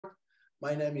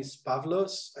My name is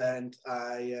Pavlos, and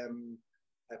I am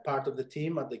a part of the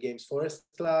team at the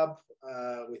GamesForest.Club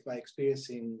with my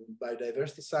experience in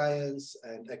biodiversity science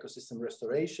and ecosystem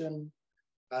restoration.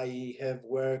 I have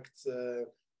worked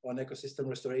on ecosystem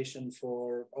restoration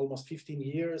for almost 15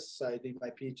 years. I did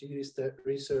my PhD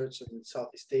research in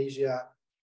Southeast Asia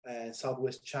and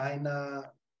Southwest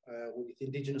China with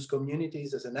indigenous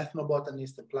communities as an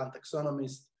ethnobotanist and plant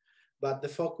taxonomist. But the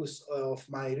focus of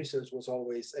my research was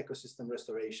always ecosystem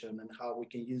restoration and how we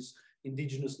can use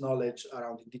indigenous knowledge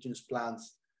around indigenous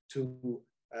plants to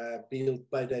build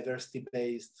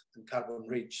biodiversity-based and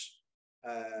carbon-rich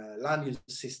land use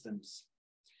systems.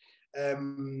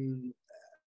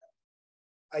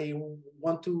 I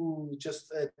want to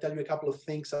just tell you a couple of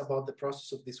things about the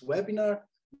process of this webinar.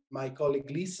 My colleague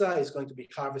Lisa is going to be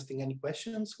harvesting any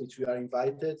questions, which we are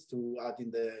invited to add in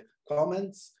the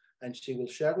comments, and she will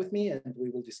share with me, and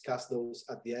we will discuss those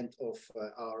at the end of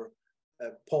our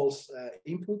Paul's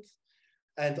input.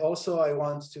 And also I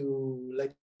want to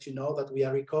let you know that we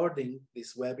are recording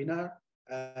this webinar.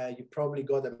 You probably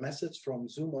got a message from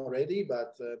Zoom already,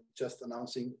 but just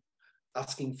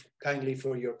asking kindly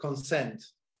for your consent.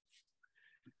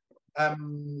 Let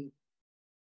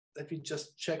me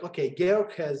just check. Okay,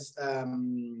 Georg has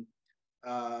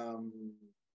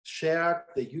shared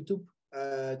the YouTube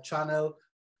channel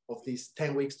of this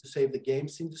 10 weeks to save the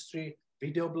games industry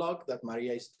video blog that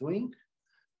Maria is doing.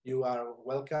 You are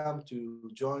welcome to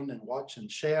join and watch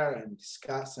and share and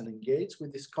discuss and engage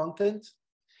with this content.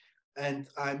 And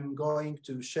I'm going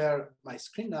to share my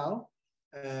screen now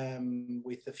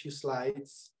with a few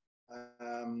slides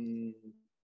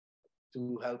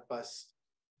to help us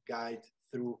guide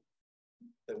through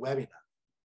the webinar.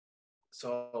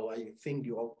 So I think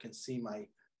you all can see my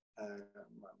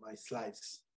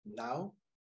slides now.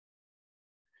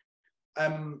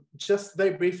 Just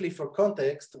very briefly for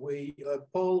context,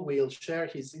 Paul will share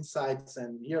his insights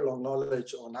and year-long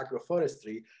knowledge on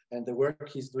agroforestry and the work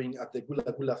he's doing at the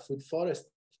GulaGula Food Forest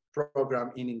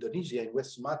Program in Indonesia, in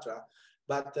West Sumatra.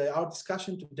 But our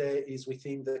discussion today is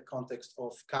within the context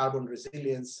of carbon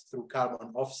resilience through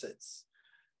carbon offsets.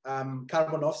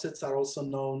 Carbon offsets are also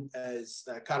known as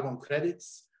carbon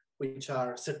credits, which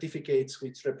are certificates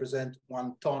which represent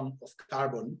 1 ton of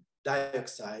carbon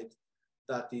dioxide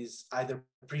that is either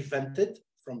prevented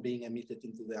from being emitted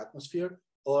into the atmosphere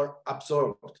or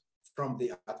absorbed from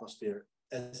the atmosphere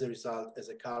as a result as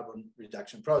a carbon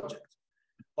reduction project.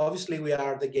 Obviously, we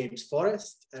are the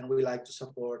GamesForest, and we like to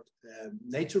support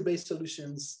nature-based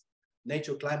solutions,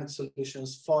 nature climate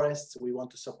solutions, forests. We want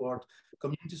to support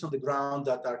communities on the ground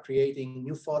that are creating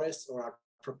new forests or are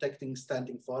protecting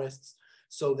standing forests,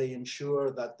 so they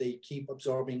ensure that they keep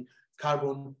absorbing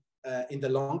carbon in the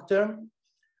long term.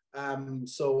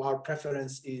 So our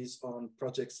preference is on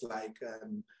projects like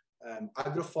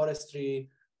agroforestry,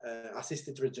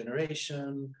 assisted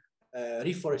regeneration,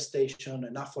 reforestation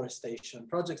and afforestation,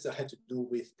 projects that have to do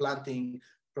with planting,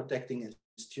 protecting and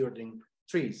stewarding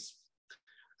trees.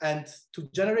 And to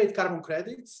generate carbon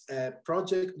credits, a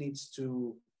project needs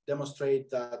to demonstrate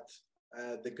that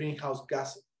the greenhouse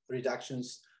gas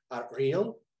reductions are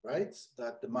real, right?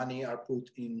 That the money are put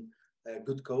in a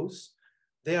good cause.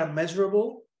 They are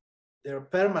measurable, they're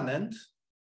permanent,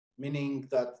 meaning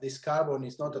that this carbon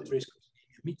is not at risk of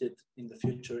being emitted in the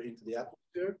future into the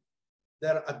atmosphere.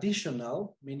 They're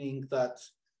additional, meaning that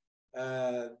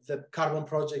the carbon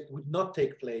project would not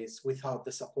take place without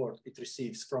the support it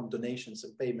receives from donations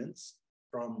and payments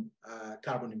from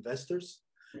carbon investors.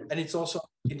 And it's also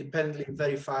independently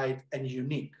verified and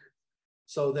unique.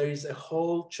 So there is a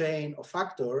whole chain of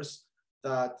factors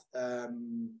that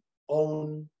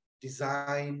own,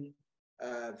 design,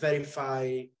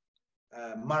 verify,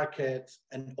 market,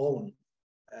 and own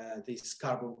these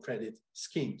carbon credit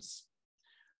schemes.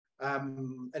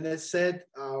 And as said,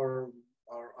 our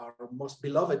most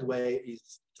beloved way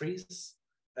is trees,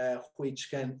 which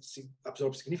can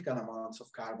absorb significant amounts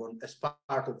of carbon as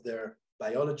part of their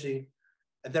biology,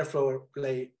 and therefore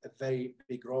play a very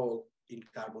big role in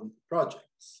carbon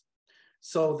projects.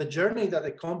 So the journey that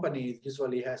a company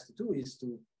usually has to do is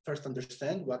to first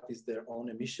understand what is their own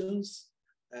emissions,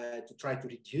 to try to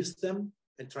reduce them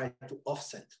and try to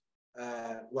offset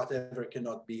whatever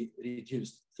cannot be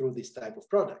reduced through this type of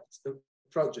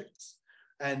projects.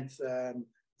 And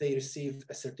they receive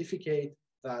a certificate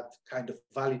that kind of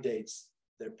validates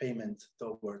their payment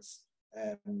towards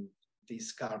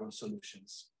these carbon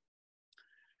solutions.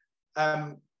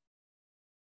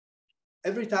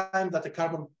 Every time that a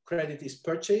carbon credit is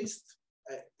purchased,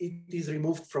 it is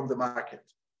removed from the market.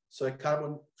 So a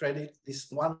carbon credit,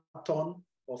 this 1 ton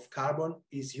of carbon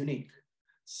is unique.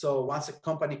 So once a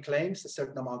company claims a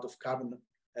certain amount of carbon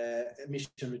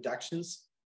emission reductions,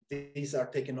 these are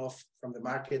taken off from the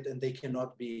market and they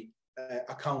cannot be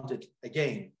accounted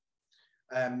again.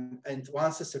 And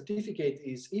once a certificate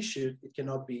is issued, it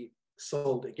cannot be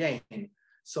sold again.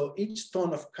 So each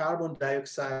ton of carbon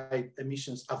dioxide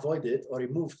emissions avoided or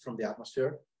removed from the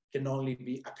atmosphere can only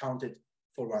be accounted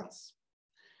for once.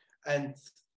 And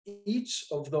each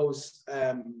of those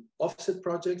offset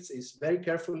projects is very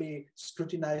carefully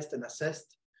scrutinized and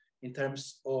assessed in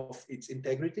terms of its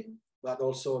integrity, but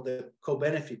also the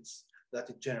co-benefits that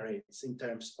it generates in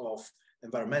terms of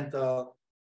environmental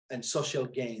and social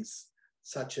gains,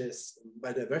 such as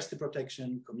biodiversity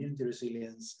protection, community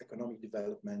resilience, economic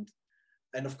development.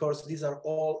 And of course, these are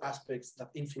all aspects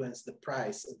that influence the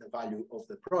price and the value of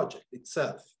the project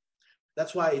itself.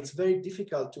 That's why it's very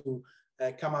difficult to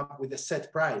come up with a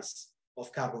set price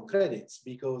of carbon credits,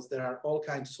 because there are all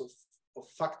kinds of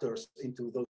factors into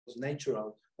those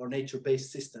natural or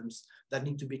nature-based systems that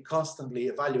need to be constantly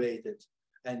evaluated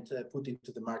and put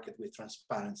into the market with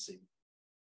transparency.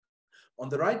 On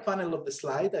the right panel of the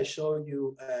slide, I show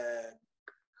you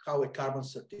how a carbon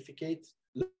certificate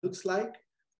looks like.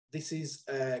 This is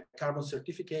a carbon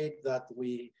certificate that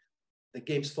the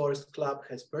GamesForest.Club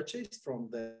has purchased from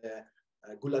the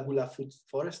GulaGula Food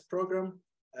Forest Program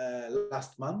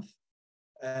last month.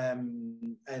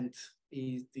 And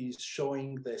it is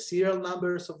showing the serial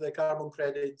numbers of the carbon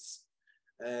credits,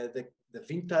 the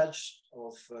vintage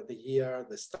of the year,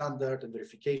 the standard and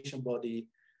verification body,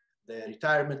 the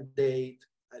retirement date.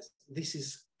 This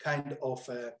is kind of,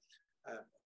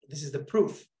 this is the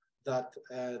proof that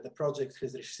the project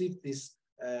has received this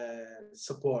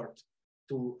support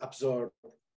to absorb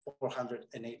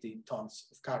 480 tons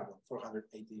of carbon,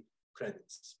 480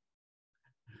 credits.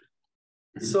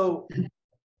 So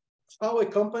how a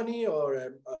company or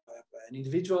an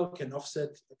individual can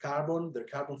offset their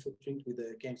carbon footprint with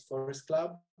the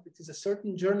GamesForest.Club, it is a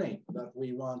certain journey that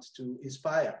we want to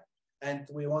inspire. And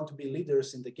we want to be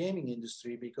leaders in the gaming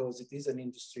industry because it is an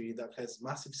industry that has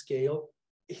massive scale.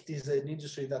 It is an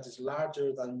industry that is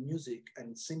larger than music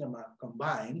and cinema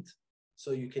combined.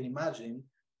 So you can imagine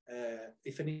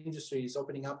if an industry is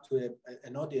opening up to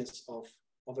an audience of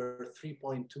over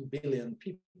 3.2 billion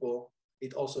people,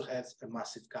 it also has a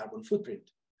massive carbon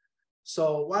footprint.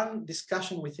 So one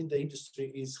discussion within the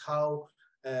industry is how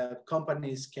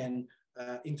companies can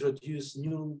introduce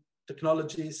new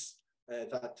technologies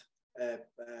that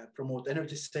promote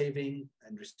energy saving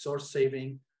and resource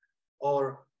saving,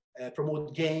 or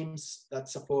promote games that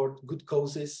support good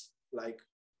causes like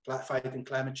fighting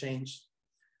climate change.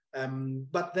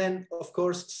 But then, of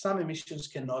course, some emissions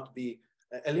cannot be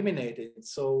eliminated.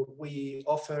 So we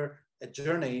offer a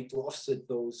journey to offset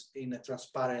those in a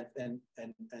transparent and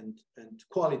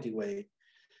quality way.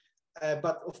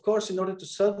 But of course, in order to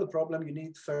solve the problem, you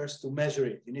need first to measure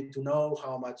it. You need to know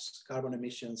how much carbon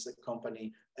emissions a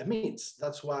company emits.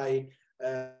 That's why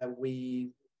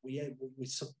we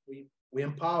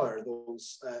empower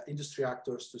those industry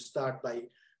actors to start by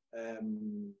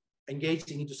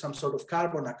engaging into some sort of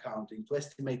carbon accounting to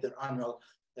estimate their annual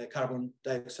carbon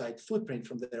dioxide footprint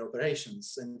from their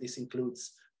operations. And this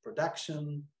includes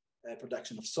production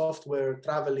of software,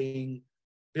 traveling,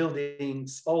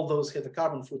 buildings. All those have a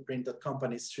carbon footprint that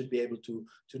companies should be able to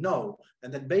know.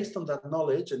 And then based on that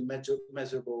knowledge and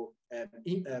measurable,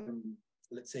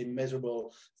 let's say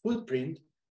measurable footprint,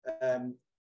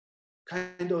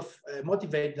 kind of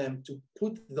motivate them to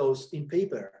put those in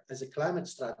paper as a climate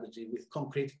strategy with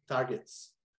concrete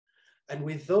targets. And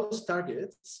with those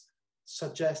targets,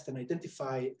 suggest and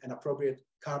identify an appropriate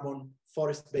carbon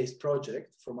forest-based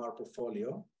project from our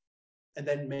portfolio, and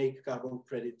then make carbon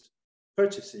credit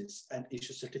purchases and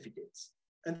issue certificates.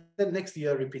 And then next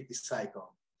year, repeat this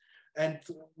cycle. And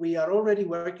we are already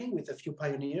working with a few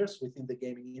pioneers within the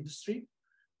gaming industry.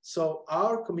 So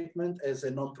our commitment as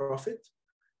a nonprofit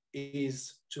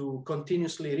is to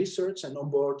continuously research and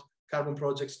onboard carbon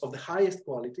projects of the highest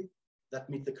quality that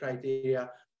meet the criteria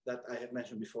that I have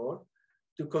mentioned before,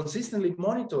 to consistently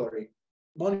monitor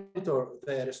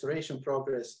the restoration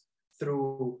progress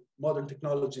through modern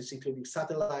technologies, including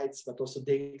satellites, but also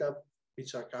data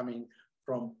which are coming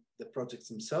from the projects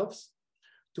themselves,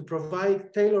 to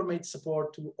provide tailor-made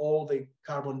support to all the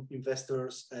carbon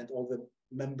investors and all the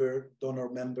donor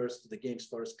members to the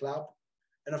GamesForest.Club,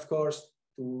 and of course,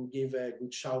 to give a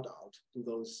good shout out to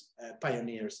those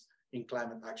pioneers in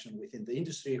climate action within the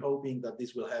industry, hoping that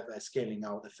this will have a scaling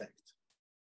out effect.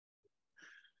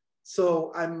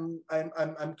 So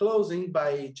I'm closing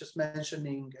by just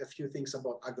mentioning a few things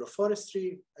about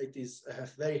agroforestry. It is a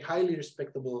very highly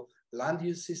respectable land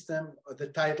use system. The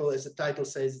title, as the title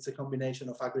says, it's a combination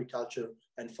of agriculture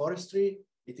and forestry.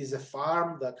 It is a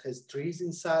farm that has trees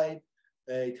inside.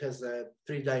 It has a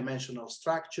three-dimensional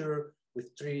structure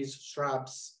with trees,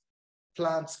 shrubs,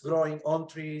 plants growing on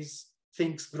trees,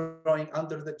 things growing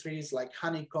under the trees like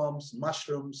honeycombs,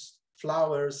 mushrooms,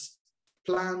 flowers,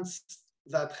 plants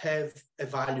that have a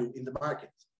value in the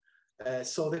market.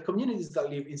 So the communities that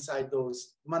live inside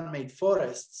those man-made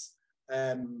forests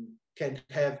can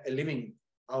have a living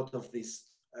out of this,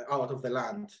 out of the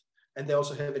land. And they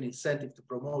also have an incentive to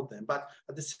promote them. But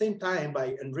at the same time,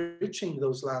 by enriching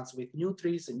those lands with new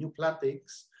trees and new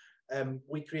plantings,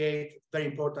 we create very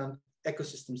important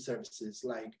ecosystem services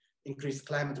like increased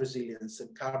climate resilience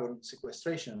and carbon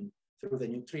sequestration through the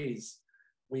new trees.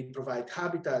 We provide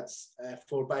habitats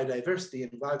for biodiversity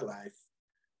and wildlife.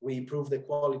 We improve the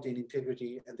quality and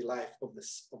integrity and the life of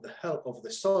the health of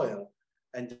the soil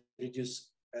and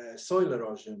reduce soil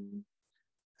erosion,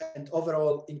 and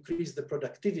overall increase the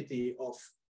productivity of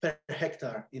per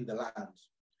hectare in the land.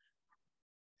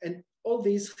 And all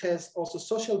this has also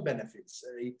social benefits.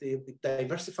 It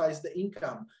diversifies the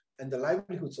income and the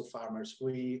livelihoods of farmers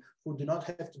who do not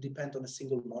have to depend on a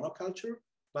single monoculture,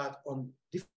 but on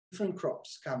different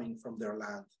crops coming from their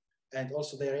land. And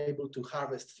also they are able to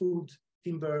harvest food,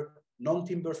 timber,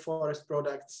 non-timber forest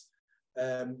products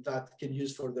that can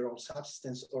use for their own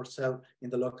subsistence or sell in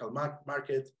the local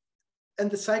market. And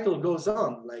the cycle goes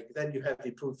on, like then you have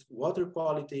improved water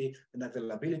quality and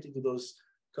availability to those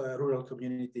rural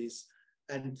communities,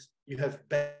 and you have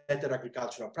better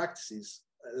agricultural practices,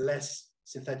 less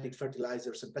synthetic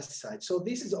fertilizers and pesticides. So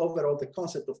this is overall the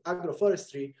concept of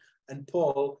agroforestry, and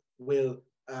Paul will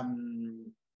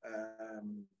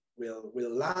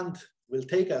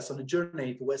take us on a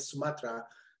journey to West Sumatra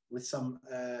with some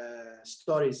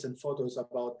stories and photos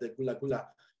about the GulaGula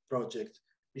project.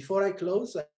 Before I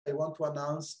close, I want to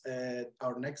announce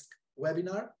our next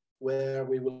webinar, where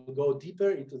we will go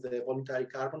deeper into the voluntary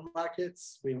carbon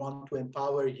markets. We want to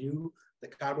empower you, the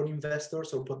carbon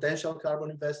investors or potential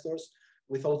carbon investors,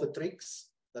 with all the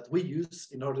tricks that we use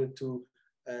in order to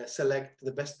select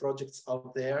the best projects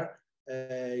out there.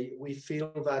 We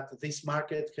feel that this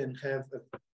market can have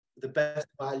the best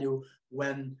value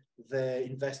when the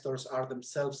investors are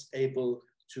themselves able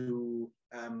to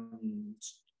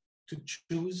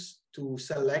choose, to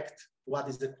select what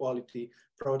is the quality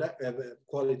product,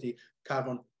 quality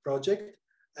carbon project.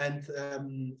 And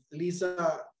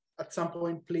Lisa, at some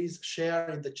point, please share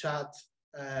in the chat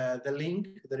the link,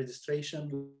 the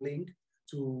registration link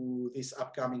to this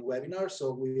upcoming webinar.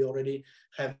 So we already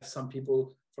have some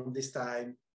people from this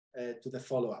time to the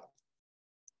follow-up.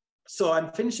 So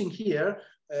I'm finishing here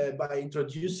by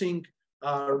introducing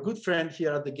our good friend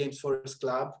here at the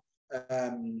GamesForest.Club,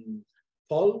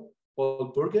 Paul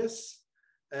Burgess,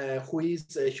 who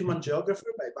is a human geographer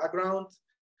by background.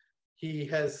 He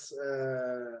has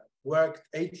worked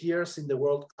 8 years in the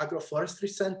World Agroforestry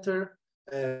Center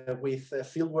with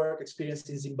fieldwork experience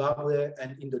in Zimbabwe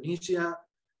and Indonesia.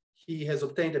 He has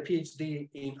obtained a PhD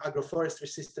in agroforestry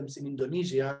systems in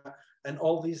Indonesia, and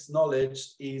all this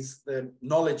knowledge is the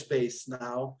knowledge base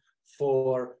now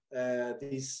for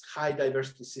these high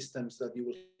diversity systems that you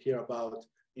will hear about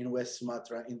in West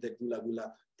Sumatra in the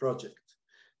GulaGula project.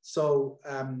 So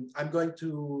I'm going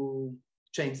to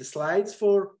change the slides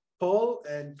for Paul,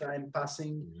 and I'm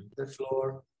passing the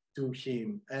floor to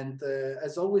him. And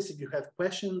as always, if you have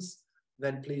questions,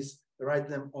 then please write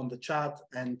them on the chat,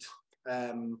 and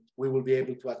we will be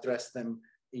able to address them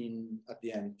at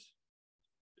the end.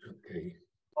 Okay.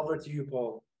 Over to you,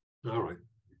 Paul. All right.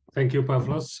 Thank you,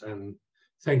 Pavlos, and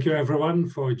thank you everyone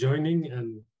for joining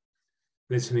and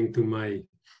listening to my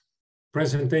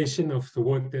presentation of the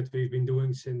work that we've been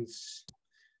doing since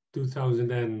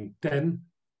 2010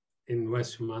 in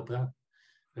West Sumatra.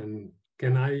 And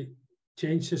can I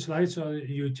change the slides, or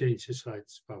you change the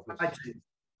slides, Pavlos? I change.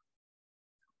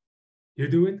 You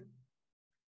do it?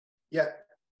 Yeah.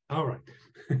 All right.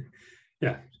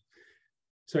 Yeah.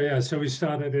 So we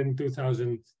started in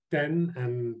 2010,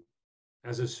 and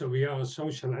we are a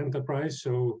social enterprise.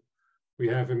 So we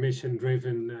have a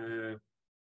mission-driven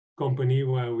company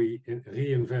where we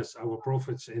reinvest our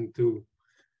profits into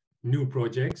new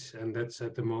projects, and that's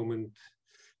at the moment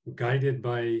guided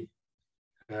by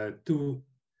two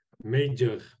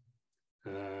major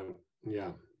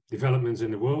developments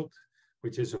in the world,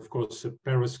 which is of course the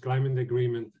Paris Climate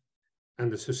Agreement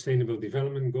and the Sustainable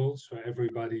Development Goals, so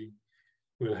everybody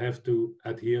will have to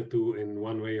adhere to in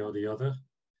one way or the other,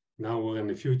 now or in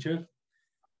the future.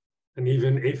 And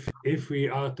even if we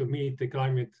are to meet the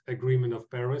climate agreement of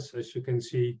Paris, as you can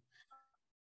see,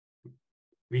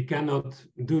 we cannot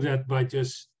do that by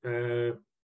just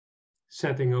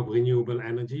setting up renewable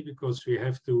energy, because we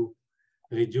have to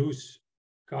reduce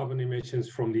carbon emissions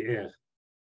from the air.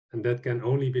 And that can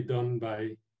only be done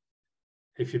by,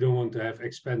 if you don't want to have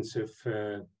expensive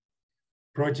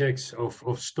projects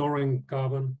of storing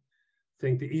carbon, I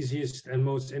think the easiest and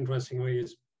most interesting way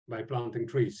is by planting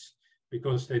trees,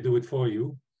 because they do it for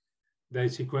you. They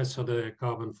sequester the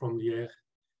carbon from the air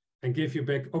and give you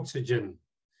back oxygen.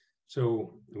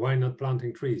 So why not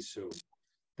planting trees? So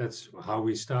that's how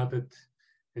we started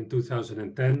in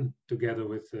 2010, together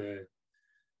with the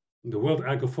World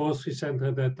Agroforestry Center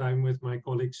at that time, with my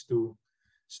colleagues, to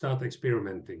start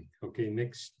experimenting. Okay,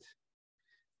 next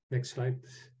slide.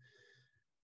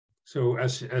 So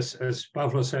as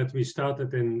Pavlos said, we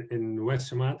started in West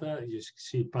Sumatra. You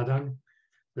see Padang.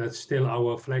 That's still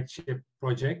our flagship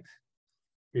project.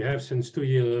 We have since 2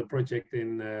 years a project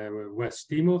in West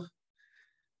Timor.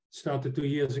 Started 2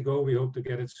 years ago. We hope to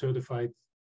get it certified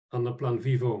under Plan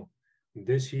Vivo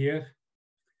this year.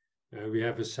 We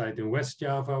have a site in West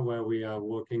Java where we are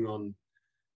working on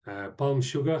palm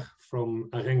sugar from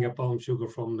Arenga palm sugar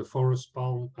from the forest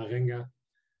palm Arenga.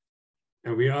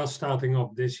 And we are starting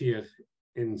up this year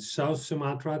in South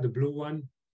Sumatra, the blue one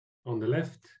on the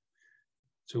left.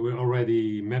 So we're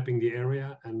already mapping the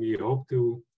area, and we hope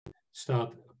to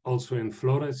start also in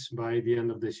Flores by the end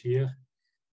of this year.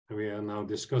 And we are now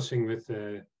discussing with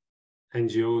the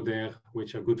NGO there,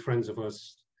 which are good friends of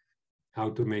us,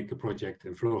 how to make a project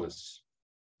in Flores.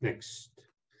 Next.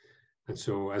 And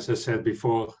so, as I said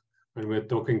before, when we're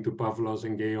talking to Pavlos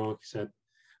and Georg, he said,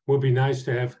 would be nice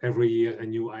to have every year a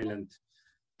new island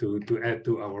to add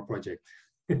to our project.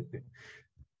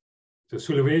 So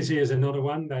Sulawesi is another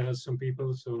one. There are some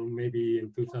people, so maybe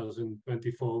in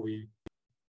 2024 we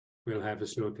will have a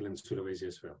circle in Sulawesi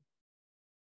as well.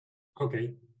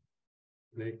 Okay,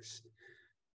 next.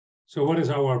 So what is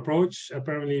our approach?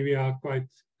 Apparently we are quite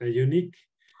unique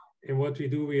in what we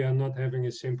do. We are not having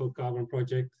a simple carbon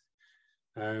project.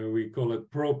 We call it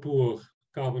pro-poor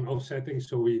carbon offsetting.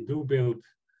 So we do build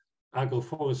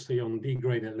agroforestry on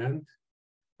degraded land,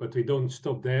 but we don't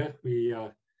stop there. We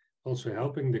are also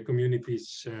helping the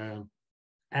communities,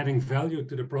 adding value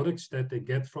to the products that they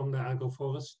get from the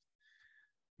agroforest,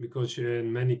 because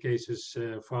in many cases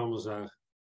farmers are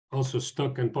also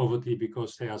stuck in poverty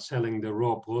because they are selling the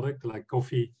raw product like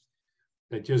coffee.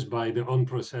 They just buy the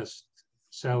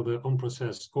sell the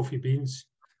unprocessed coffee beans,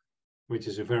 which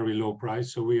is a very low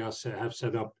price. So we have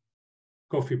set up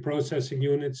coffee processing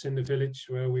units in the villages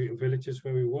where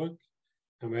we work,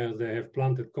 and where they have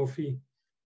planted coffee.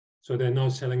 So they're now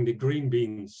selling the green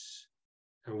beans,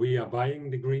 and we are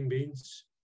buying the green beans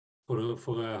for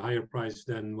a higher price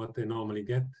than what they normally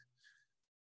get.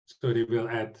 So they will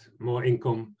add more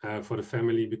income for the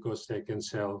family, because they can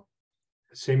sell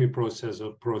semi-processed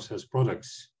or processed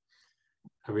products.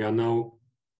 And we are now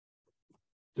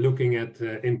looking at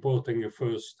importing the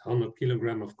first 100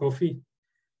 kilogram of coffee.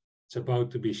 It's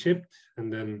about to be shipped,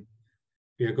 and then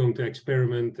we are going to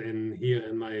experiment here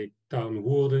in my town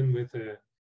Woerden with a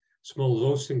small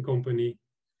roasting company,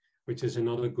 which is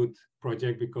another good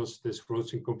project, because this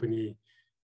roasting company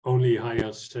only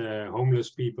hires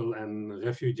homeless people and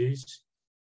refugees.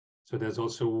 So that's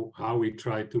also how we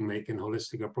try to make a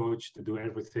holistic approach to do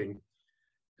everything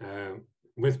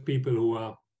with people who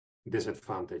are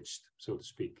disadvantaged, so to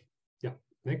speak. Yeah,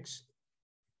 next.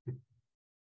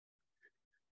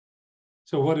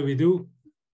 So what do?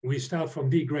 We start from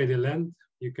degraded land.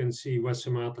 You can see West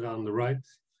Sumatra on the right,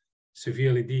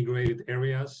 severely degraded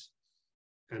areas,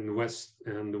 and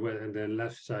the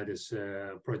left side is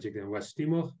a project in West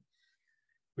Timor,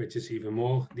 which is even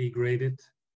more degraded.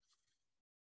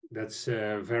 That's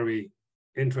very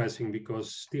interesting,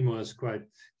 because Timor is quite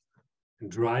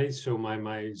dry. So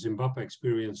my Zimbabwe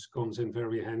experience comes in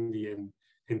very handy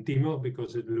in Timor,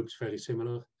 because it looks very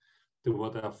similar to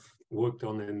what I've worked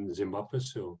on in Zimbabwe.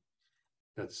 So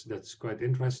that's quite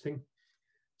interesting.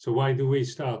 So why do we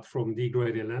start from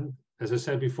degraded land? As I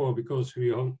said before, because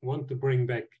we want to bring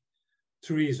back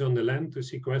trees on the land to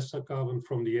sequester carbon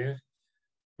from the air,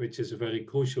 which is a very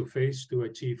crucial phase to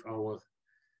achieve our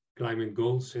climate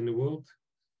goals in the world.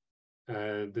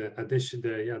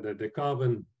 The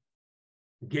carbon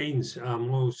gains are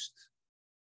most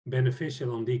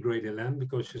beneficial on degraded land,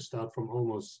 because you start from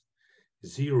almost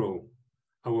zero.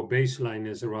 Our baseline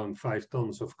is around 5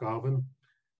 tons of carbon.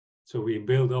 So we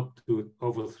build up to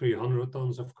over 300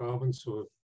 tons of carbon. So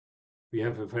we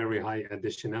have a very high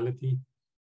additionality.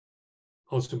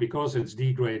 Also, because it's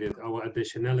degraded, our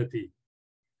additionality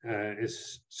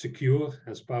is secure.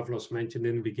 As Pavlos mentioned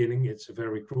in the beginning, it's a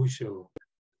very crucial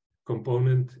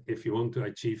component if you want to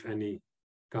achieve any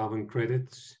carbon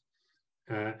credits.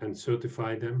 and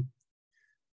certify them.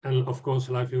 And of course,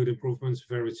 livelihood improvements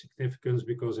very significant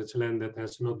because it's land that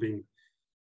has not been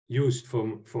used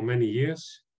for many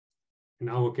years. In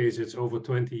our case, it's over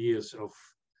 20 years of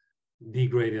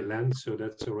degraded land, so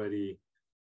that's already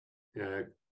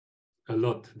a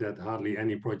lot that hardly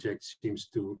any project seems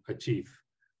to achieve,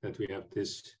 that we have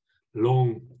this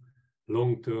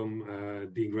long-term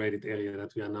degraded area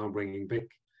that we are now bringing back,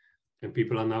 and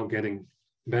people are now getting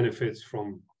benefits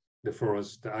from the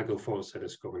forest, the agroforest that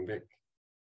is coming back.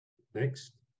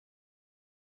 Next.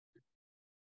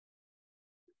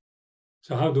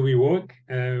 So how do we work?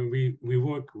 We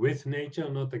work with nature,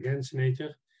 not against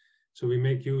nature. So we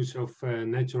make use of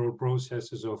natural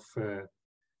processes of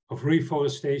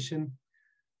reforestation,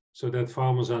 so that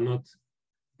farmers are not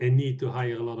in need to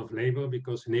hire a lot of labor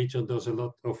because nature does a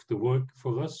lot of the work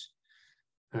for us.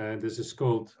 This is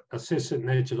called assisted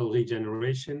natural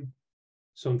regeneration,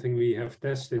 something we have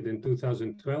tested in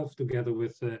 2012 together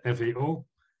with FAO,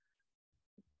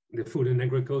 the Food and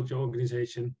Agriculture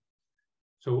Organization.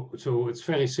 So it's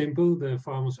very simple. The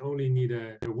farmers only need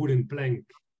a wooden plank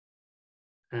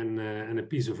and a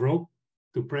piece of rope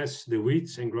to press the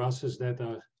weeds and grasses that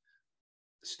are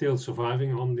still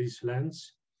surviving on these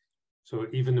lands. So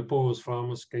even the poorest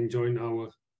farmers can join our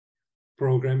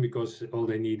program because all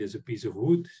they need is a piece of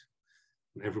wood.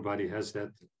 Everybody has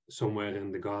that somewhere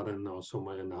in the garden or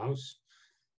somewhere in the house.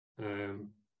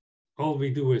 All we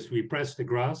do is we press the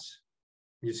grass.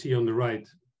 You see on the right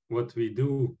what we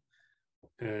do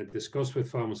discuss with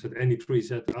farmers, that any trees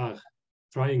that are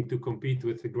trying to compete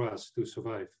with the grass to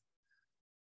survive,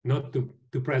 not to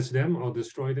press them or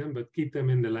destroy them, but keep them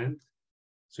in the land.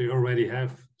 So you already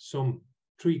have some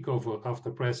tree cover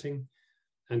after pressing,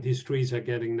 and these trees are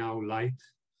getting now light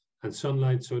and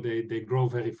sunlight, so they grow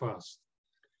very fast.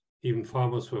 Even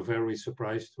farmers were very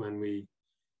surprised when we,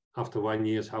 after 1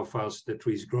 year, how fast the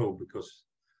trees grow, because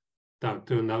that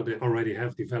turned out they already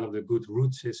have developed a good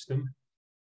root system.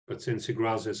 But since the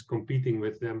grass is competing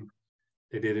with them,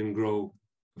 they didn't grow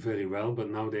very well, but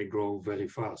now they grow very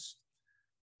fast.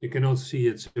 You can also see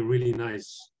it's a really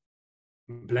nice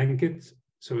blanket.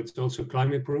 So it's also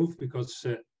climate proof because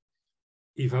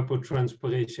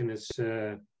evapotranspiration is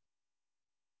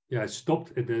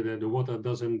stopped. The water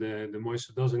doesn't, the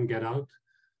moisture doesn't get out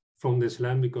from this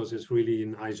land because it's really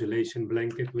an isolation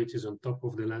blanket, which is on top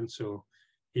of the land. So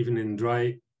even in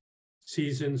dry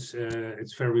seasons,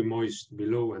 it's very moist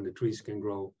below and the trees can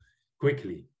grow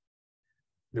quickly.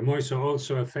 The moisture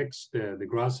also affects the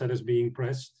grass that is being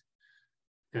pressed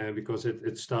because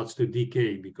it starts to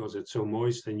decay because it's so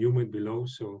moist and humid below.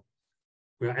 So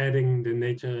we're adding the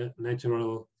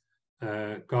natural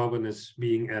carbon is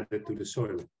being added to the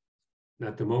soil. And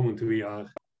at the moment, we are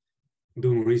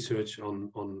doing research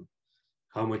on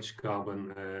how much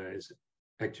carbon is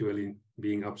actually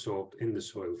being absorbed in the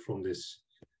soil from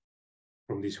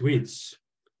these weeds.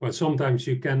 Well, sometimes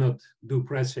you cannot do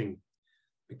pressing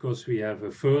because we have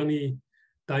a ferny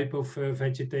type of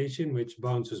vegetation which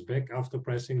bounces back after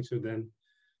pressing. So then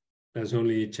there's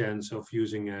only a chance of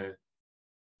using a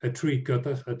tree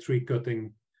cutter,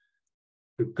 to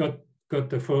cut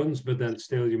the ferns, but then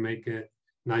still you make a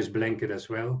nice blanket as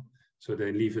well. So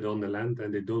they leave it on the land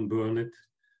and they don't burn it.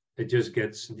 It just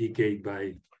gets decayed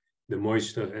by the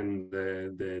moisture and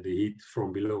the heat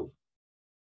from below.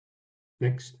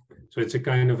 Next. So it's a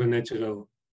kind of a natural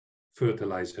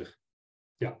fertilizer.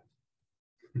 Yeah.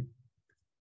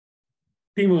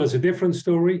 Timor is a different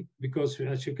story because,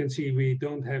 as you can see, we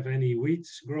don't have any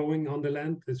weeds growing on the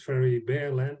land. It's very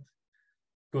bare land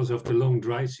because of the long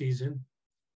dry season.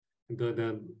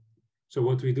 So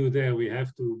what we do there, we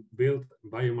have to build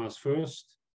biomass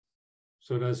first.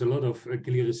 So there's a lot of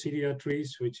Gliricidia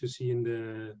trees, which you see in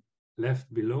the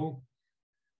left below,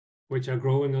 which are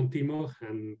growing on Timor.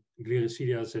 And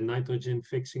Gliricidia is a nitrogen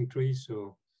fixing tree,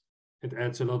 so it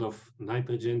adds a lot of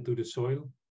nitrogen to the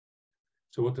soil.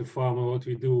 So what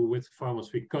we do with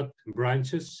farmers, we cut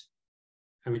branches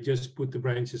and we just put the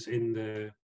branches in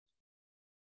the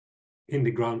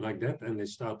ground like that, and they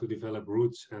start to develop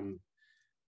roots and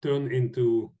turn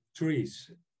into trees.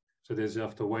 So this,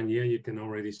 after 1 year, you can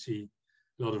already see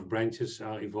a lot of branches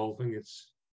are evolving.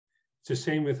 It's the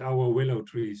same with our willow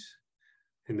trees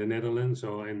in the Netherlands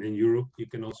or in Europe. You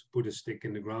can also put a stick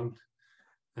in the ground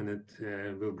and it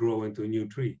will grow into a new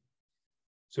tree.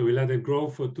 So we let it grow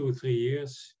for 2-3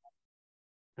 years,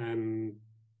 and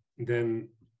then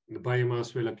the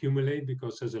biomass will accumulate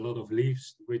because there's a lot of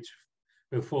leaves which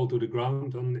will fall to the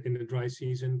ground in the dry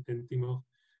season in Timor.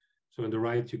 So on the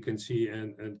right, you can see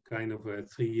a kind of a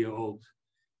 3-year-old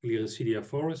Gliricidia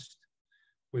forest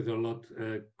with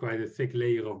quite a thick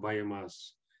layer of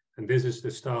biomass And this is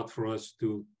the start for us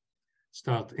to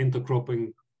start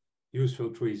intercropping useful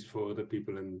trees for the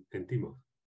people in Timor.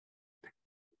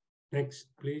 Next,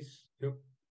 please. Yep.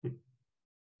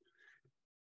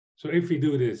 So if we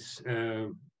do this,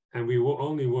 and we will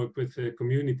only work with the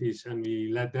communities and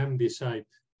we let them decide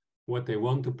what they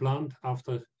want to plant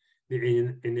after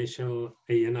the initial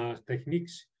A&R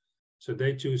techniques. So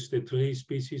they choose the tree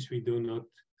species. We do not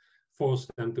force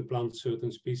them to plant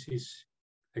certain species,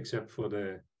 except for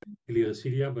the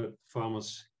Gliricidia, but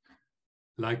farmers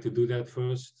like to do that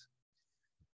first.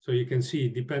 So you can see,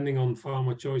 depending on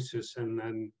farmer choices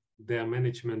and their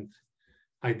management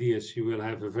ideas, you will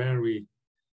have a very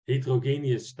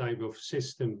heterogeneous type of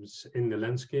systems in the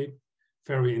landscape,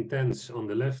 very intense on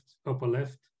the left, upper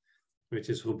left, which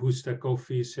is Robusta,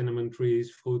 coffee, cinnamon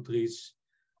trees, fruit trees,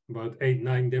 about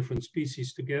 8-9 different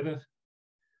species together.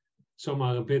 Some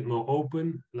are a bit more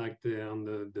open, like on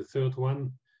the third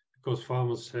one, because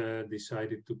farmers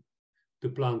decided to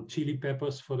plant chili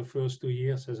peppers for the first 2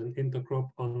 years as an intercrop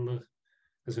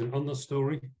as an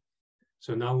understory.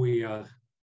 So now we are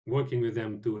working with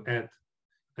them to add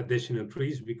additional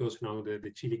trees, because now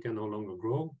the chili can no longer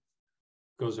grow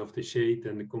because of the shade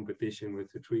and the competition with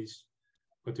the trees.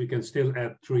 But we can still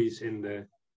add trees in the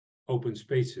open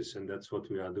spaces, and that's what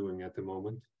we are doing at the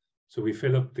moment. So we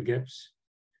fill up the gaps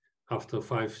after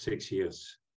 5-6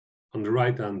 years. On the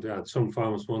right hand, some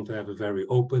farmers want to have a very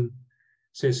open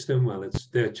system. Well, it's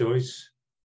their choice.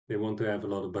 They want to have a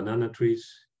lot of banana trees.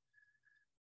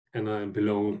 And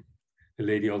below the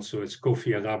lady also, it's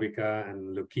coffee Arabica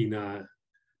and Leucaena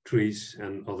trees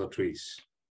and other trees.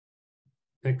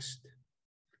 Next.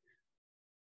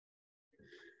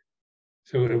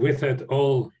 So with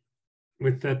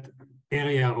that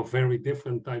area of very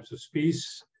different types of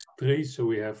trees, so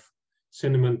we have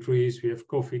cinnamon trees, we have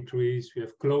coffee trees, we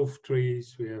have clove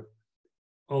trees, we have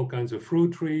all kinds of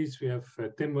fruit trees, we have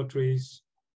timber trees.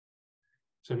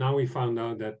 So now we found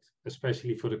out that,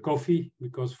 especially for the coffee,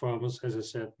 because farmers, as I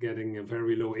said, getting a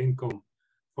very low income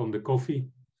from the coffee,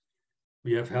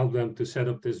 we have helped them to set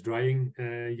up this drying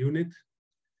unit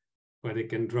where they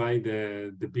can dry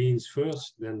the beans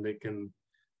first, then they can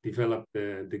develop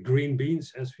the green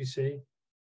beans, as we say,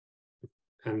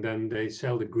 and then they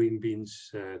sell the green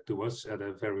beans to us at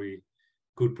a very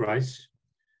good price.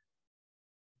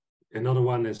 Another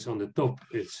one is on the top.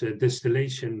 It's a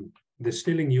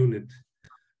distilling unit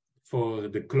for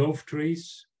the clove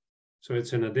trees. So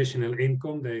it's an additional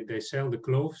income. They sell the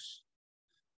cloves,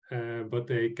 but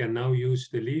they can now use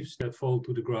the leaves that fall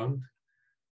to the ground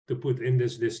to put in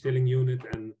this distilling unit,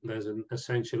 and there's an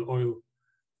essential oil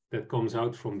that comes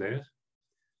out from there.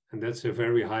 And that's a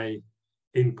very high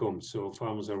income. So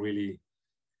farmers are really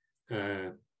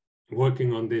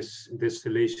working on this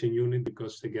distillation unit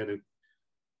because they get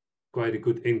quite a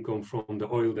good income from the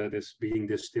oil that is being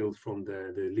distilled from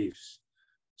the leaves.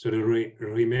 So the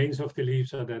remains of the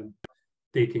leaves are then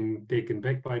taken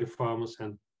back by the farmers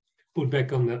and put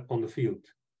back on the field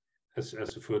as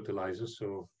a fertilizer.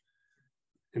 So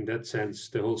in that sense,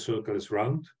 the whole circle is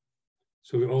round.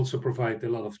 So we also provide a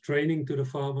lot of training to the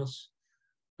farmers,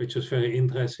 which was very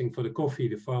interesting for the coffee.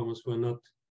 The farmers were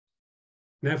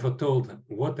never told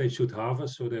what they should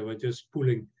harvest, so they were just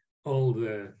pulling all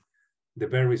the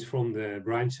berries from the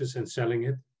branches and selling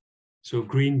it. So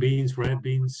green beans, red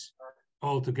beans,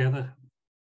 all together,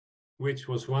 which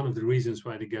was one of the reasons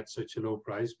why they get such a low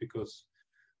price, because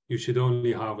you should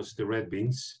only harvest the red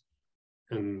beans.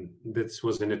 And that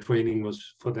was in the training,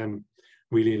 was for them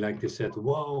really, like they said,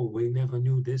 wow, we never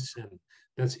knew this, and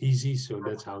that's easy. So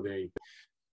that's how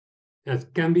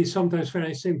it can be sometimes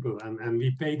very simple, and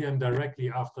we pay them directly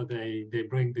after they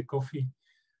bring the coffee.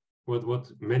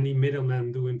 What many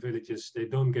middlemen do in villages, they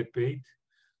don't get paid.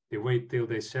 They wait till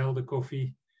they sell the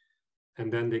coffee,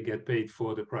 and then they get paid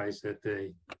for the price that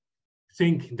they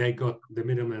think the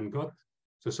middleman got.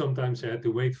 So sometimes they had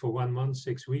to wait for 1 month,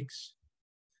 6 weeks.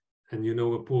 And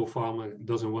a poor farmer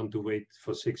doesn't want to wait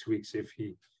for 6 weeks. If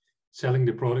he's selling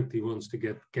the product, he wants to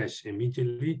get cash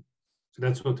immediately. So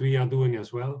that's what we are doing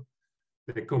as well.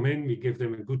 They come in, we give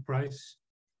them a good price.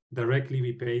 Directly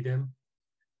we pay them.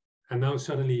 And now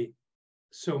suddenly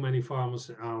so many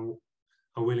farmers are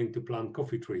willing to plant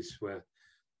coffee trees, where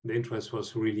the interest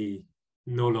was really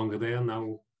no longer there.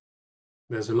 Now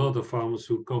there's a lot of farmers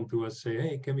who come to us, say,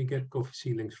 hey, can we get coffee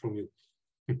seedlings from you?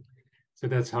 So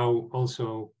that's how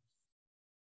also,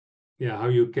 how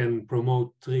you can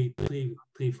promote tree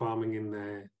farming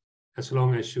in as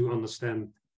long as you understand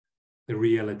the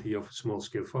reality of a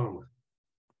small-scale farmer.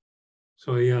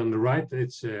 So here on the right,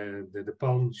 it's the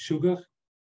palm sugar.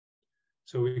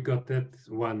 So we got that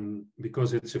one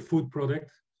because it's a food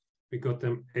product. We got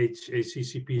them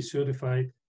HACCP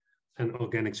certified and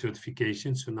organic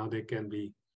certification, so now they can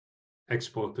be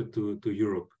exported to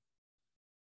Europe.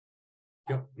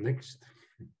 Yep, next.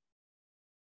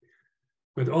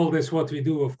 With all this, what we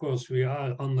do, of course, we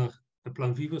are under a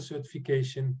Plan Vivo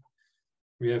certification.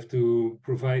 We have to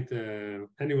provide an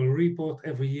annual report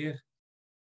every year,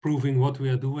 proving what we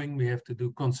are doing. We have to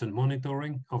do constant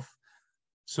monitoring of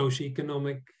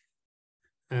socioeconomic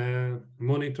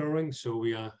monitoring. So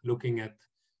we are looking at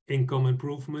income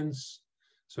improvements.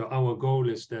 So our goal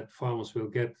is that farmers will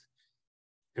get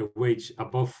a wage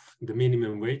above the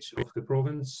minimum wage of the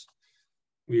province.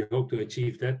 We hope to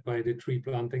achieve that by the tree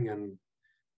planting, and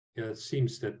it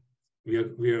seems that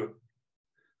we are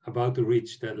about to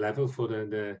reach that level for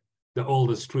the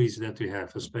oldest trees that we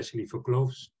have, especially for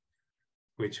cloves,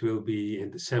 which will be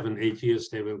in the 7-8 years,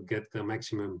 they will get the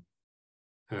maximum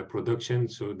production.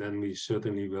 So then we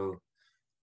certainly will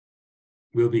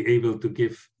be able to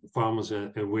give farmers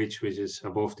a wage which is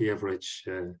above the average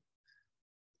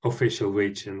official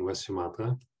wage in West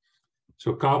Sumatra.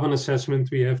 So carbon assessment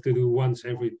we have to do once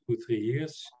every 2-3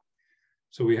 years.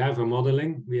 So we have a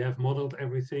modeling, we have modeled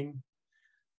everything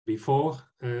before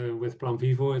with Plan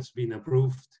Vivo. It's been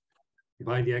approved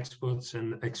by the experts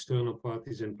and external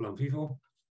parties in Plan Vivo.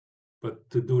 But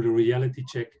to do the reality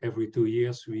check every 2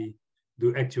 years, we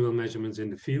do actual measurements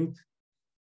in the field.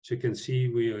 As you can see,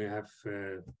 we have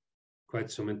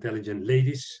quite some intelligent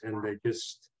ladies, and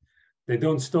they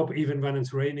don't stop even when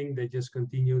it's raining. They just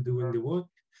continue doing the work.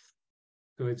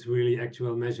 So it's really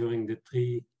actual measuring the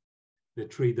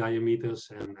tree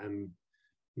diameters and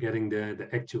getting the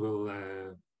actual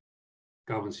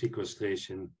carbon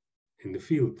sequestration in the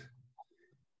field.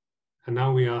 And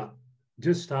now we are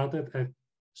just started,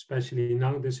 especially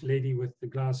now this lady with the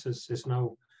glasses is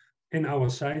now in our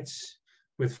sites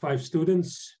with 5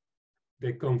 students.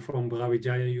 They come from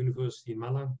Brawijaya University in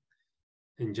Malang,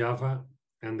 in Java,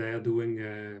 and they are doing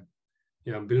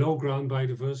below ground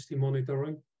biodiversity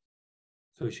monitoring.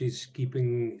 So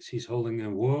she's holding a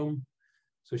worm.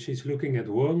 So she's looking at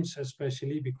worms,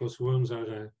 especially because worms are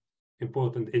an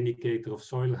important indicator of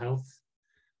soil health.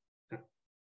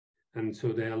 And so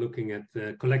they are looking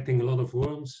at collecting a lot of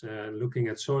worms, looking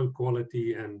at soil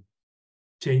quality and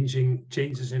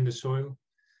changes in the soil.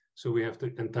 So we have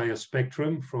the entire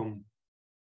spectrum from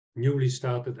newly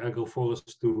started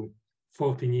agroforests to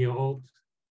 14-year-old,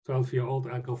 12-year-old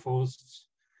agroforests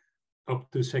up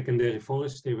to secondary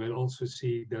forests. They will also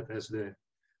see that as the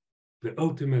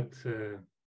ultimate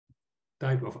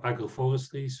type of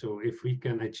agroforestry. So if we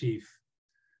can achieve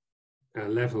a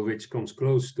level which comes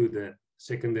close to the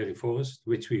secondary forest,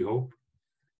 which we hope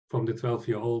from the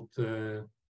 12-year-old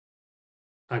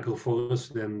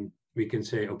agroforest, then we can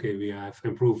say, okay, we have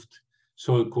improved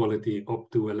soil quality up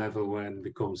to a level where it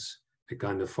becomes a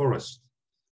kind of forest.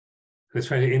 It's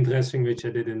very interesting, which I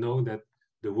didn't know, that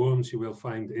the worms you will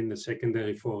find in the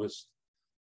secondary forest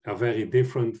are very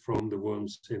different from the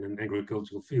worms in an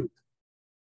agricultural field.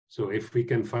 So if we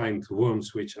can find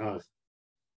worms which are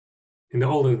in the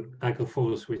older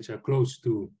agroforests, which are close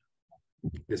to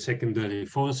the secondary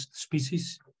forest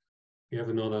species, we have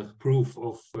another proof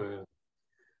of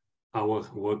our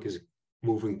work is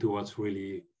moving towards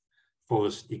really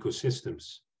forest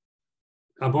ecosystems.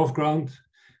 Above ground,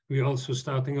 we're also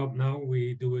starting up now.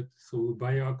 We do it through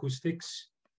bioacoustics,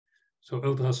 so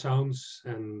ultrasounds,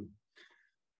 and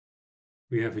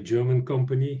we have a German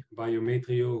company,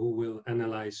 Biometrio, who will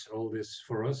analyze all this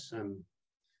for us, and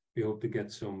we hope to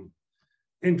get some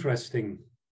interesting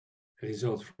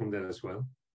results from that as well.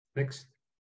 Next,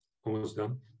 almost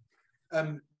done.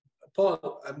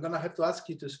 Paul, I'm going to have to ask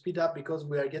you to speed up because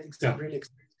we are getting some really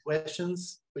exciting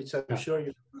questions, which I'm sure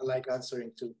you like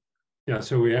answering to. Yeah,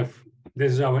 so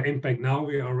this is our impact now.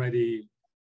 We are already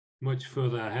much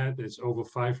further ahead. It's over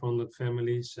 500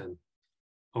 families and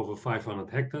over 500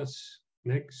 hectares.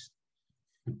 Next.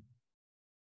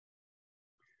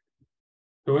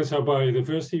 So as our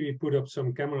biodiversity, we put up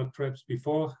some camera traps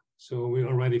before. So we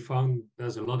already found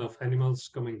there's a lot of animals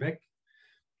coming back.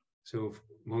 So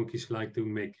monkeys like to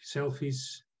make selfies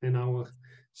in our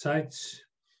sites.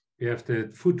 We have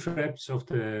the food traps of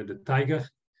the tiger,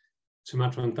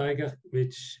 Sumatran tiger,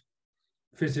 which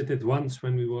visited once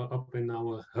when we were up in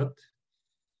our hut.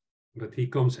 But he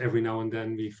comes every now and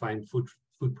then. We find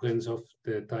footprints of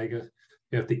the tiger.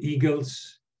 We have the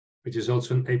eagles, which is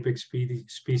also an apex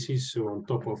species, so on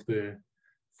top of the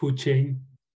food chain.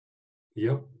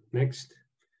 Yep, next.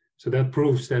 So that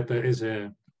proves that there is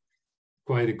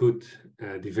quite a good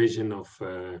division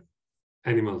of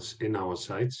animals in our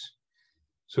sites.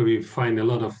 So we find a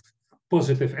lot of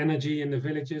positive energy in the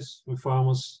villages. The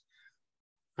farmers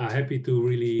are happy to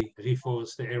really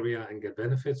reforest the area and get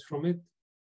benefits from it.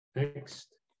 Next,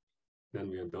 then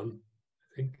we are done,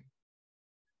 I think.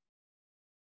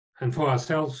 And for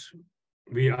ourselves,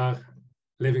 we are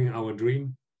living our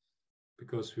dream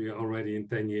because we are already in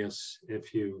 10 years.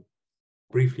 If you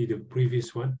briefly the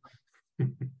previous one,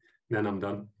 then I'm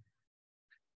done.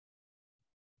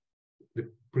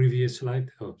 The previous slide.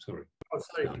 Oh, sorry. Oh,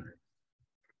 sorry.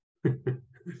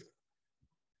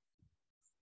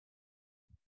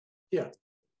 Yeah.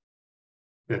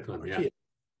 That one, yeah. Here.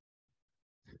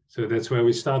 So that's where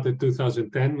we started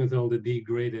 2010 with all the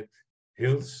degraded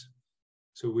hills.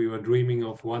 So we were dreaming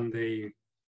of one day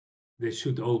they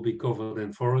should all be covered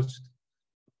in forest.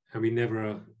 And we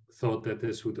never thought that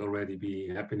this would already be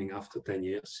happening after 10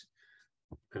 years.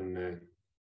 And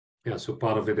yeah, so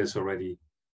part of it is already,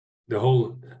 the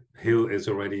whole hill is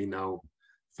already now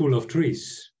full of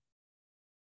trees.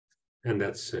 And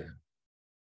that's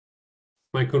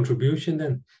my contribution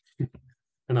then.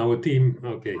 And our team,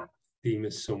 okay, team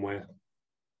is somewhere.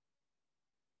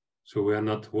 So we are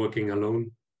not working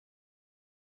alone.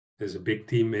 There's a big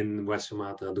team in West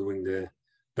Sumatra doing the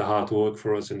hard work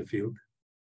for us in the field.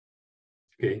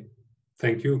 Okay,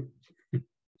 thank you.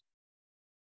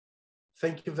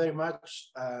 Thank you very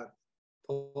much,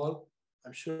 Paul.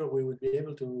 I'm sure we will be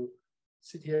able to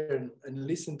sit here and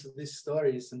listen to these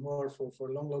stories and more for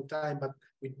a long, long time. But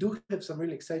we do have some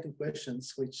really exciting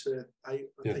questions, which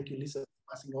thank you, Lisa, for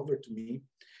passing over to me.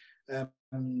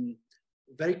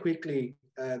 Very quickly,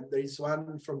 there is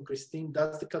one from Christine.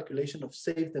 Does the calculation of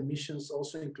saved emissions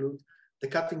also include the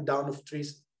cutting down of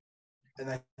trees? And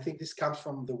I think this comes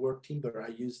from the word timber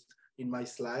I used in my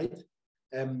slide.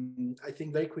 I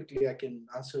think very quickly I can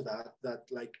answer that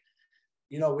like,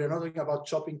 you know, we're not talking about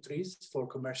chopping trees for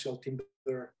commercial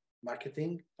timber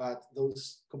marketing, but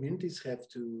those communities have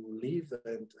to live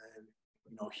and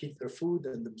you know, heat their food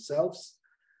and themselves.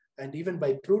 And even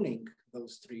by pruning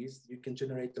those trees, you can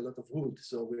generate a lot of wood.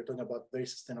 So we're talking about very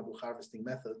sustainable harvesting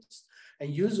methods.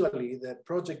 And usually the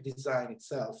project design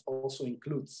itself also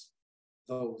includes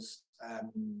those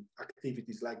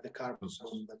activities like the carbon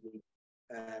that will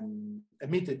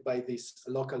emitted by this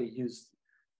locally used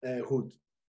wood.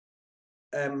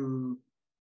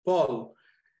 Paul,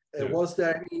 was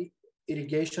there any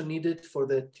irrigation needed for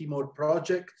the Timor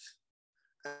project?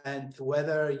 And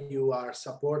whether you are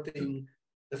supporting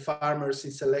the farmers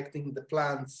in selecting the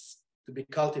plants to be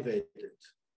cultivated?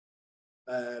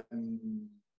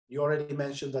 You already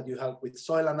mentioned that you help with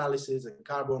soil analysis and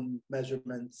carbon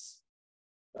measurements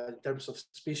in terms of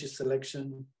species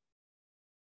selection.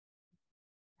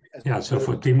 Yeah, so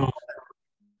for Timor,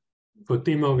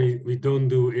 we don't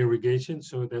do irrigation,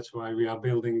 so that's why we are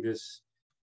building this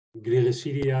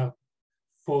GulaGula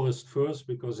Forest first,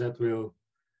 because that will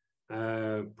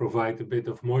provide a bit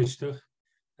of moisture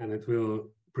and it will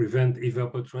prevent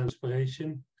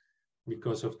evapotranspiration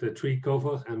because of the tree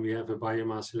cover, and we have a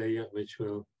biomass layer which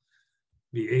will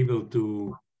be able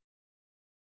to,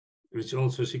 which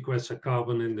also sequesters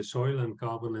carbon in the soil, and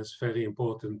carbon is very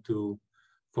important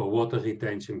for water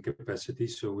retention capacity.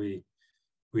 So we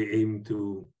aim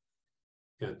to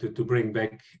bring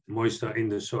back moisture in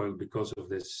the soil because of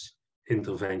this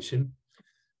intervention.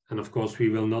 And of course, we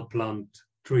will not plant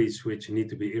trees which need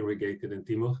to be irrigated in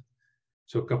Timor.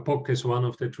 So kapok is one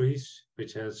of the trees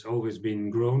which has always been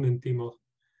grown in Timor,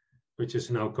 which is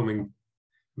now coming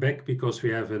back because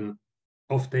we have an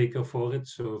off-taker for it.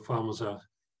 So farmers are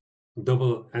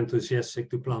double enthusiastic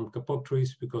to plant kapok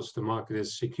trees because the market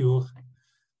is secure,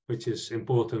 which is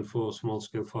important for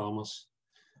small-scale farmers,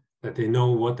 that they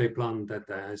know what they plant, that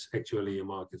there is actually a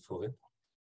market for it.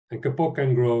 And kapok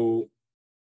can grow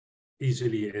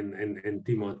easily in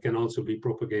Timor. It can also be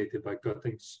propagated by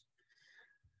cuttings.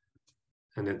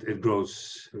 And it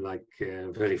grows like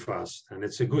very fast. And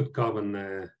it's a good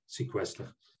carbon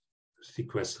sequestering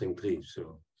tree.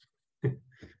 So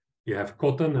you have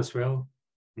cotton as well,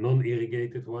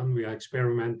 non-irrigated one. We are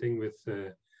experimenting with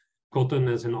cotton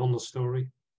as an understory,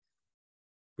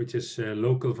 which is a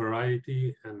local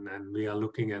variety. And we are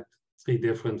looking at 3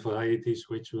 different varieties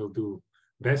which will do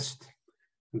best.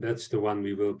 And that's the one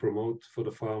we will promote for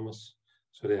the farmers.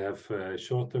 So they have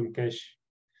short-term cash.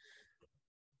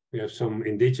 We have some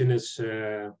indigenous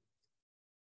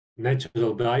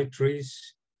natural dye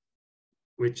trees,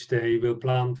 which they will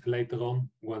plant later on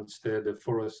once the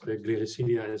forest, the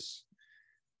GulaGula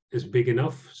is big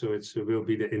enough. So it will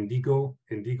be the indigo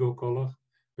color,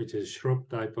 which is a shrub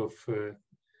type of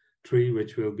tree,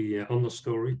 which will be an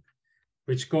understory,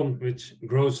 which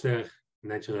grows there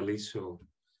naturally. So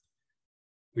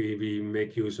we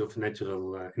make use of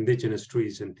natural indigenous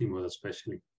trees in Timor,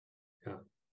 especially. Yeah.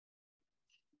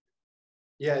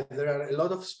 Yeah, there are a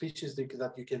lot of species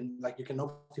that you can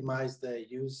optimize the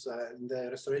use. In the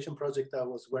restoration project I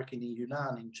was working in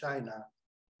Yunnan in China,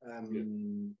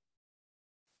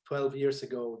 12 years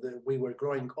ago, we were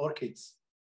growing orchids,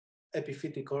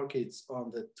 epiphytic orchids on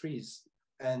the trees,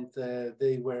 and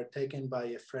they were taken by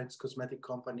a French cosmetic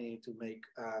company to make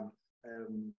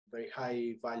very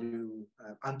high value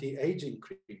anti-aging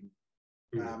cream.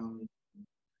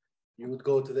 You would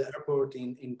go to the airport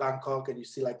in Bangkok and you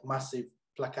see like massive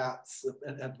placards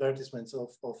and advertisements of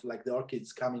like the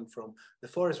orchids coming from the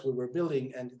forest we were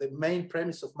building. And the main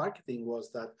premise of marketing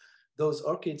was that those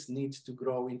orchids need to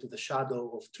grow into the shadow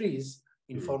of trees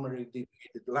in formerly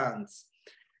degraded lands.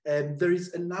 And there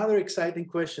is another exciting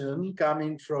question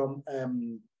coming from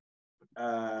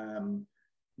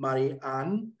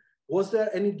Marie-Anne. Was there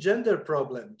any gender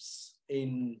problems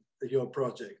in your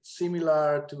project,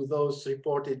 similar to those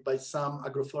reported by some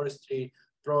agroforestry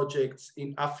projects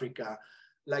in Africa,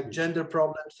 like gender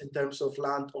problems in terms of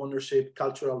land ownership,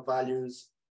 cultural values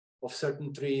of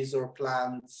certain trees or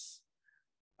plants?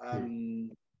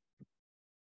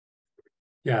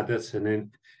 Yeah, that's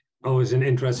always an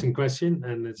interesting question,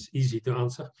 and it's easy to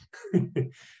answer.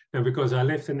 And because I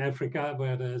lived in Africa,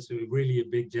 where there's really a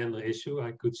big gender issue,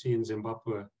 I could see in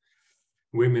Zimbabwe,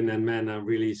 women and men are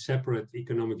really separate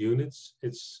economic units.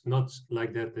 It's not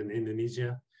like that in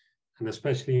Indonesia. And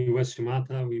especially in West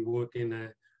Sumatra, we work in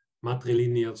a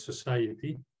matrilineal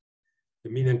society. The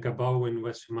Minangkabau in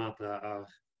West Sumatra are,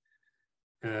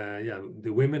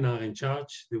 the women are in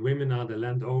charge. The women are the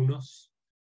landowners.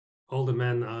 All the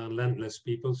men are landless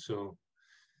people. So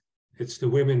it's the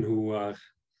women who are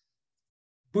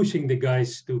pushing the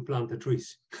guys to plant the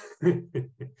trees.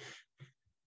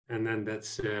 And then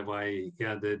that's why,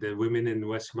 the women in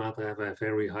West Sumatra have a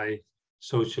very high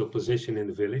social position in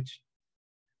the village.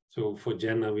 So for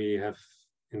gender, we have,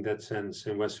 in that sense,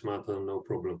 in West Sumatra, no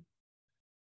problem.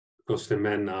 Because the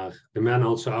men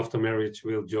also after marriage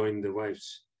will join the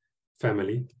wife's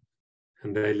family,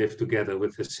 and they live together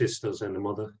with the sisters and the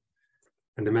mother.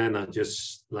 And the men are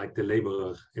just like the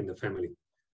laborer in the family.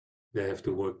 They have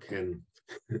to work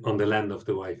on the land of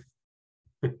the wife.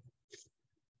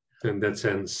 So in that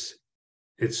sense,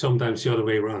 it's sometimes the other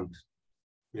way around.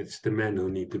 It's the men who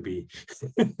need to be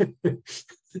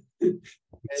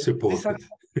supported.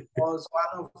 This was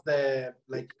one of the,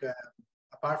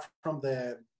 apart from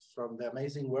the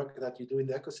amazing work that you do in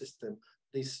the ecosystem,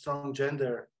 this strong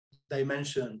gender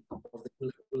dimension of the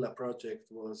GulaGula project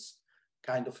was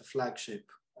kind of a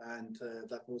flagship, and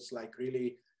that was like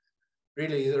really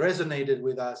resonated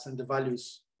with us and the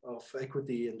values of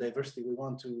equity and diversity we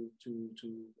want to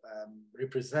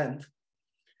represent.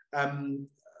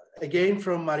 Again,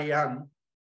 from Marianne,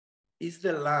 is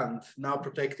the land now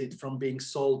protected from being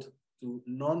sold to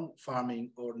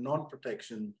non-farming or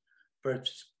non-protection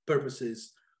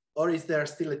purposes, or is there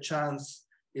still a chance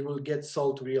it will get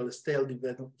sold to real estate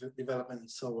development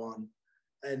and so on?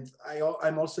 And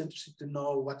I'm also interested to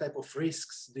know what type of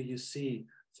risks do you see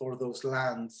for those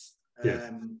lands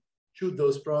should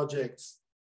those projects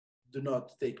do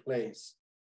not take place?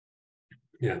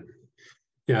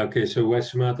 Okay, so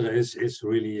West Sumatra is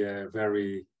really a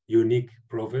very unique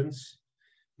province,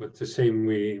 but the same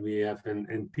we have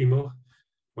in Timor,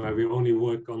 where we only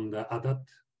work on the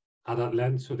Adat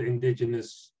land, so the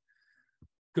indigenous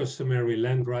customary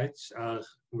land rights are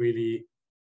really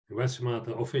West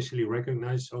Sumatra officially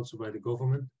recognized also by the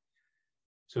government.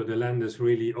 So the land is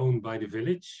really owned by the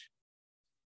village,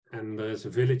 and there's a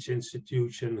village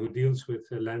institution who deals with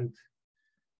the land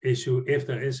issue, if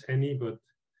there is any, but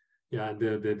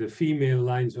the female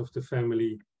lines of the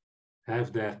family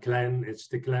have their clan. It's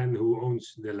the clan who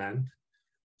owns the land.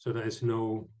 So there is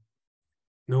no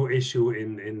issue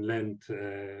in land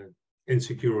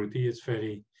insecurity. It's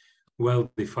very well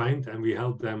defined, and we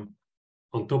help them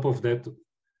on top of that,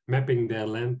 mapping their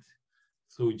land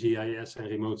through GIS and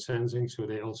remote sensing. So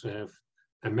they also have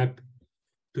a map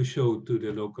to show to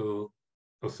the local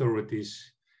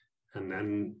authorities, and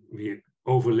then we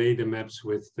overlay the maps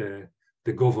with the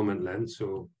government land.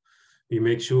 So we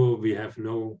make sure we have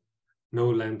no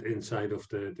land inside of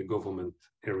the government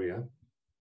area.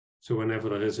 So whenever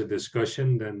there is a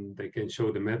discussion, then they can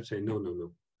show the map, say,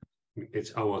 no,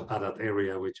 it's our Adat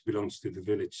area which belongs to the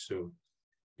village. So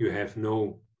you have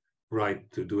no right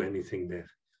to do anything there.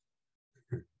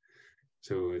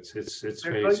 So it's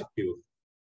very secure.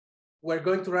 We're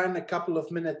going to run a couple of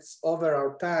minutes over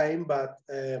our time, but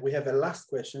we have a last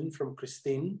question from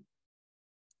Christine.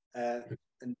 And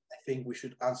I think we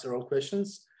should answer all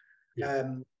questions.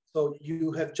 So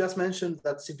you have just mentioned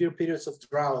that severe periods of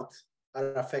drought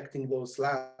are affecting those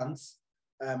lands.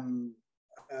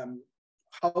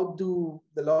 how do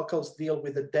the locals deal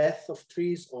with the death of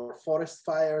trees or forest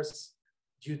fires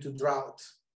due to drought?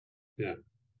 Yeah,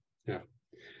 yeah.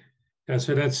 Yeah,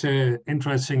 so that's an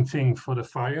interesting thing for the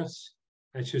fires.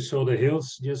 As you saw the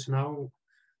hills just now,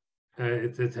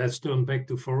 it has turned back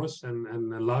to forest,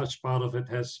 and a large part of it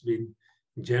has been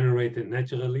generated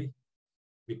naturally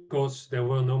because there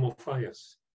were no more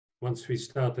fires. Once we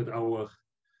started our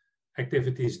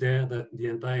activities there, the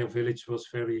entire village was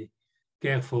very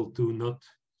careful to not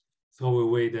throw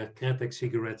away their Kretek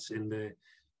cigarettes in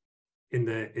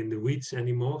the weeds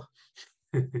anymore.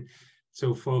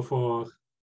 So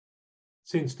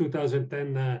since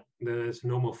 2010, there is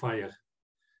no more fire.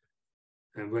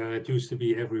 And where it used to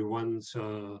be every once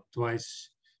or twice,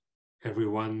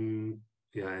 and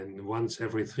once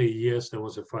every 3 years there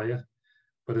was a fire,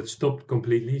 but it stopped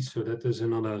completely. So that is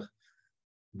another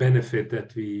benefit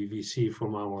that we see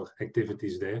from our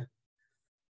activities there.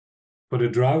 For the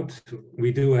drought,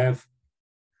 we do have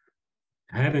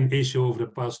had an issue over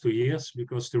the past 2 years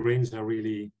because the rains are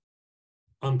really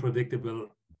unpredictable,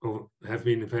 or have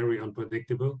been very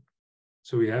unpredictable.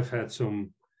 So we have had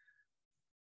some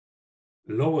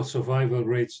lower survival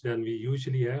rates than we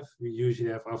usually have. We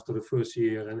usually have after the first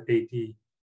year an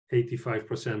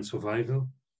 85% survival.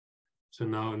 So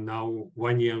now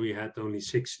 1 year we had only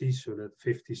 60, so that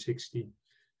 50, 60.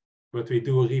 But we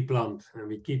do replant, and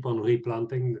we keep on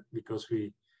replanting because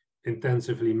we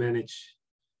intensively manage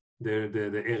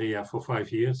the area for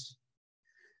 5 years.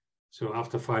 So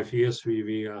after 5 years,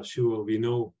 we are sure, we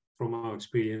know from our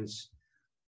experience,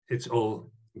 it's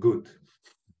all good.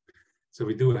 So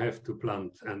we do have to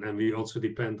plant, and we also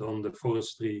depend on the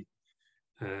forestry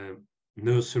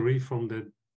nursery from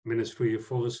the Ministry of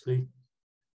Forestry.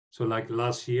 So like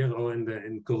last year or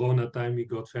in Corona time, we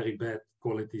got very bad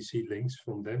quality seedlings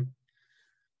from them.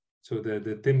 So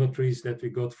the timber trees that we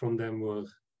got from them were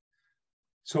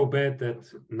so bad that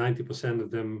 90% of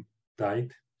them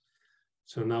died.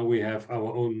 So now we have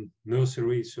our own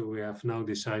nursery. So we have now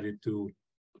decided to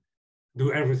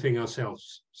do everything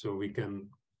ourselves. So we can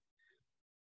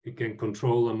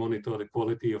control and monitor the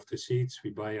quality of the seeds.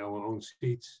 We buy our own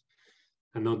seeds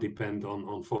and not depend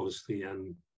on forestry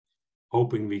and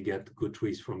hoping we get good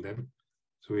trees from them.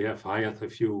 So we have hired a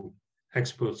few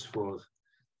experts for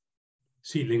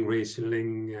seedling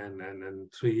raising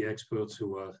and 3 experts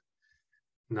who are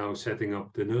now setting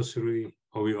up the nursery.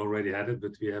 Or we already had it,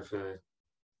 but we have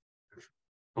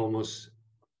almost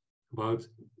about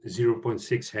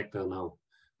 0.6 hectare now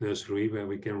nursery where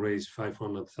we can raise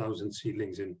 500,000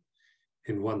 seedlings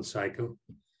in one cycle.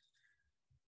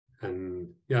 And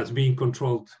yeah, it's being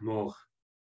controlled more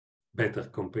better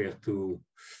compared to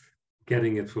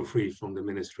getting it for free from the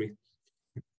ministry.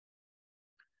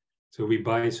 So we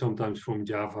buy sometimes from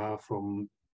Java, from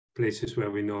places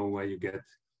where we know where you get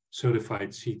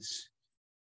certified seeds.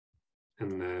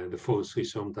 And the forestry,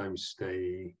 sometimes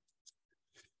they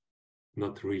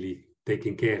not really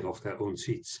taking care of their own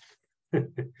seeds.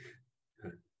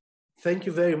 Thank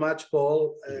you very much,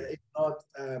 Paul. It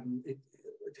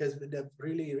has been a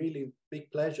really, really big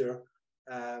pleasure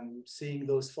seeing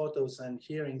those photos and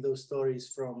hearing those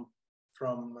stories from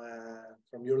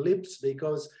your lips,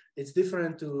 because it's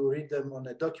different to read them on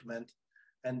a document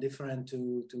and different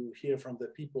to hear from the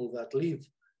people that live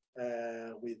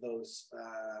with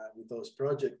those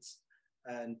projects.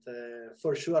 And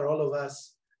for sure, all of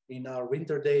us in our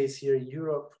winter days here in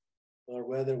Europe, or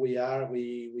whether we are,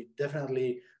 we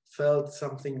definitely felt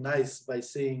something nice by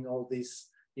seeing all these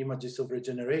images of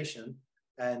regeneration.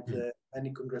 And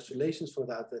many congratulations for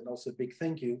that, and also a big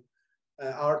thank you.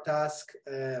 Our task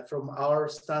from our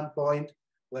standpoint,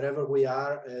 wherever we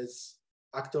are as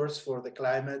actors for the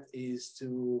climate, is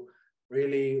to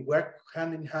really work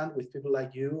hand in hand with people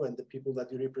like you and the people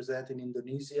that you represent in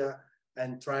Indonesia,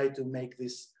 and try to make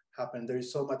this happen. There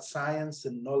is so much science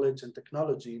and knowledge and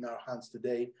technology in our hands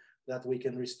today that we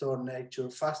can restore nature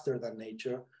faster than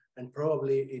nature, and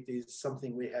probably it is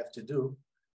something we have to do,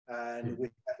 and we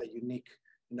have a unique,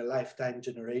 in a lifetime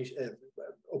generation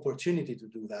opportunity to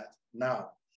do that now.